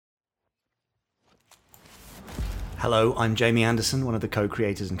Hello, I'm Jamie Anderson, one of the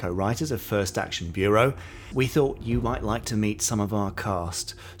co-creators and co-writers of First Action Bureau. We thought you might like to meet some of our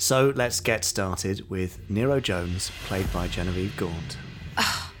cast. So let's get started with Nero Jones, played by Genevieve Gaunt.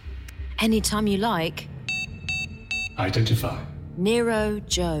 Anytime you like. Identify. Nero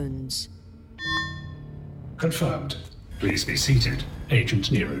Jones. Confirmed. Please be seated.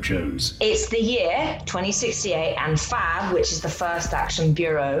 Agent Nero Jones. It's the year 2068 and FAB, which is the First Action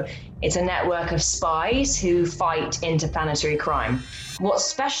Bureau, it's a network of spies who fight interplanetary crime. What's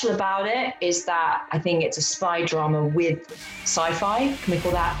special about it is that I think it's a spy drama with sci-fi. Can we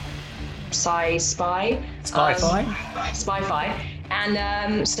call that spy? Spy-fi.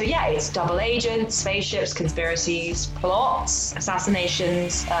 And so yeah, it's double agents, spaceships, conspiracies, plots,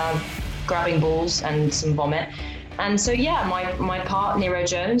 assassinations, grabbing balls and some vomit. And so yeah, my part, Nero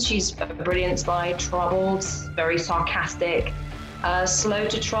Jones, she's a brilliant spy, troubled, very sarcastic, slow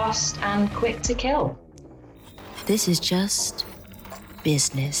to trust and quick to kill. This is just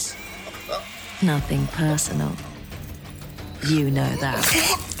business. Nothing personal. You know that.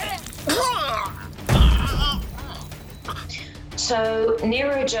 So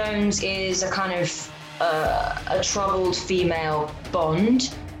Nero Jones is a kind of a troubled female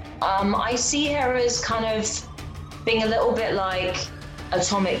Bond. I see her as kind of being a little bit like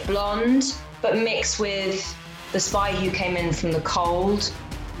Atomic Blonde, but mixed with the spy who came in from the cold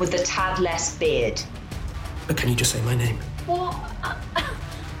with a tad less beard. But can you just say my name? What?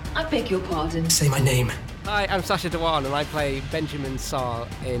 I beg your pardon. Say my name. Hi, I'm Sacha Dhawan and I play Benjamin Saar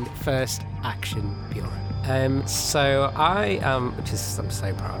in First Action Bureau. So I am, which is I'm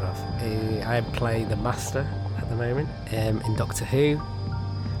so proud of, I play the Master at the moment in Doctor Who.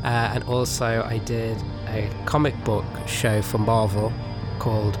 And also I did a comic book show for Marvel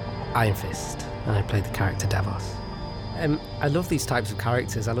called Iron Fist, and I played the character Davos. I love these types of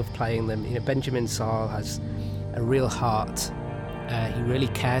characters. I love playing them. You know, Benjamin Saar has a real heart. He really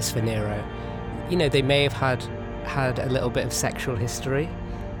cares for Nero. You know, they may have had a little bit of sexual history,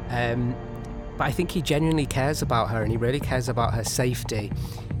 but I think he genuinely cares about her, and he really cares about her safety.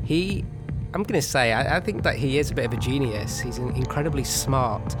 I'm going to say, I think that he is a bit of a genius. He's incredibly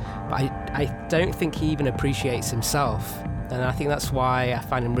smart, but I don't think he even appreciates himself. And I think that's why I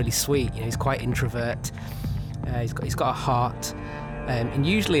find him really sweet. You know, he's quite introvert. He's got a heart. And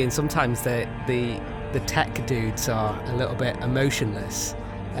usually, and sometimes the tech dudes are a little bit emotionless.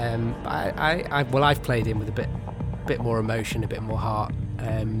 But I've played him with a bit more emotion, a bit more heart.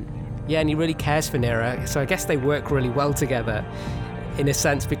 And he really cares for Nero. So I guess they work really well together, in a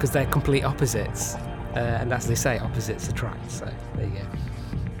sense, because they're complete opposites. And as they say, opposites attract. So there you go.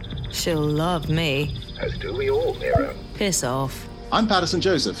 She'll love me. As do we all, Nero. Piss off. I'm Patterson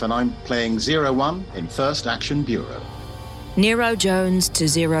Joseph, and I'm playing 01 in First Action Bureau. Nero Jones to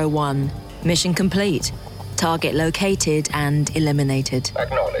 01. Mission complete. Target located and eliminated.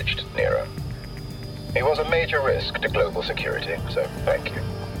 Acknowledged, Nero. He was a major risk to global security, so thank you.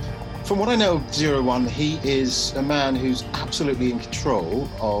 From what I know of 01, he is a man who's absolutely in control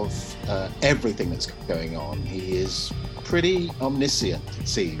of everything that's going on. He is pretty omniscient, it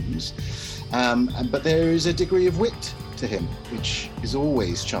seems. But there is a degree of wit to him, which is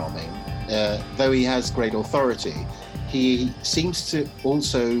always charming. Though he has great authority, he seems to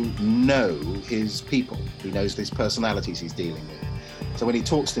also know his people. He knows these personalities he's dealing with. So when he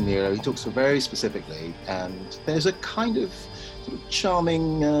talks to Nero, he talks very specifically, and there's a kind of sort of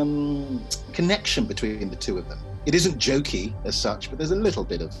charming connection between the two of them. It isn't jokey as such, but there's a little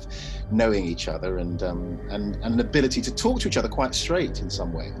bit of knowing each other and an ability to talk to each other quite straight in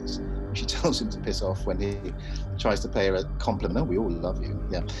some ways. She tells him to piss off when he tries to pay her a compliment. Oh, we all love you.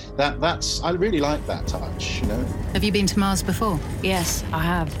 Yeah, that's I really like that touch. You know. Have you been to Mars before? Yes, I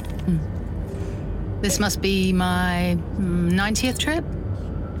have. This must be my 90th trip,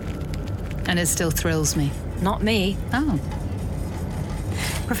 and it still thrills me. Not me. Oh.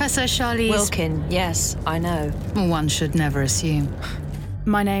 Professor Charlize Wilkin, yes, I know. One should never assume.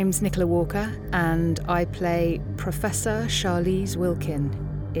 My name's Nicola Walker, and I play Professor Charlize Wilkin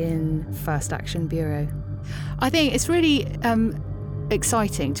in First Action Bureau. I think it's really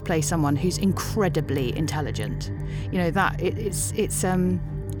exciting to play someone who's incredibly intelligent. You know, that it's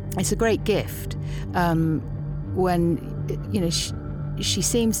a great gift when you know she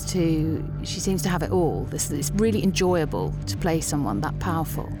seems to have it all. It's really enjoyable to play someone that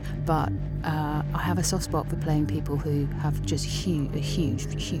powerful. But I have a soft spot for playing people who have just a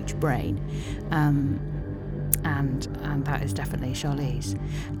huge brain. And that is definitely Charlize.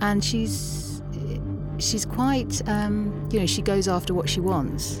 And she's quite, she goes after what she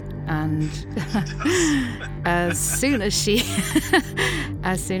wants. And as soon as she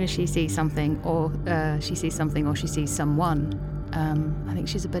as soon as she sees something, or she sees someone, I think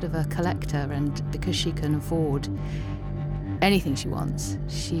she's a bit of a collector, and because she can afford anything she wants,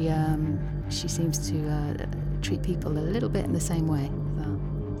 she seems to treat people a little bit in the same way.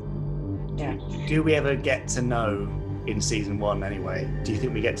 Yeah. Do we ever get to know, in season 1 anyway, do you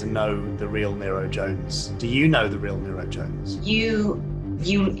think we get to know the real Nero Jones? Do you know the real Nero Jones? You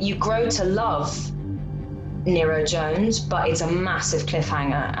grow to love Nero Jones, but it's a massive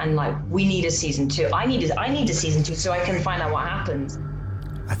cliffhanger, and like, we need a season 2. I need a season 2 so I can find out what happens.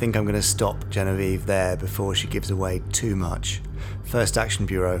 I think I'm going to stop Genevieve there before she gives away too much. First Action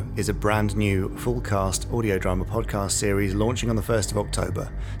Bureau is a brand new full-cast audio drama podcast series launching on the 1st of October.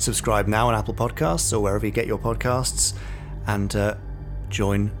 Subscribe now on Apple Podcasts or wherever you get your podcasts, and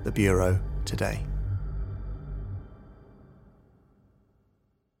join the Bureau today.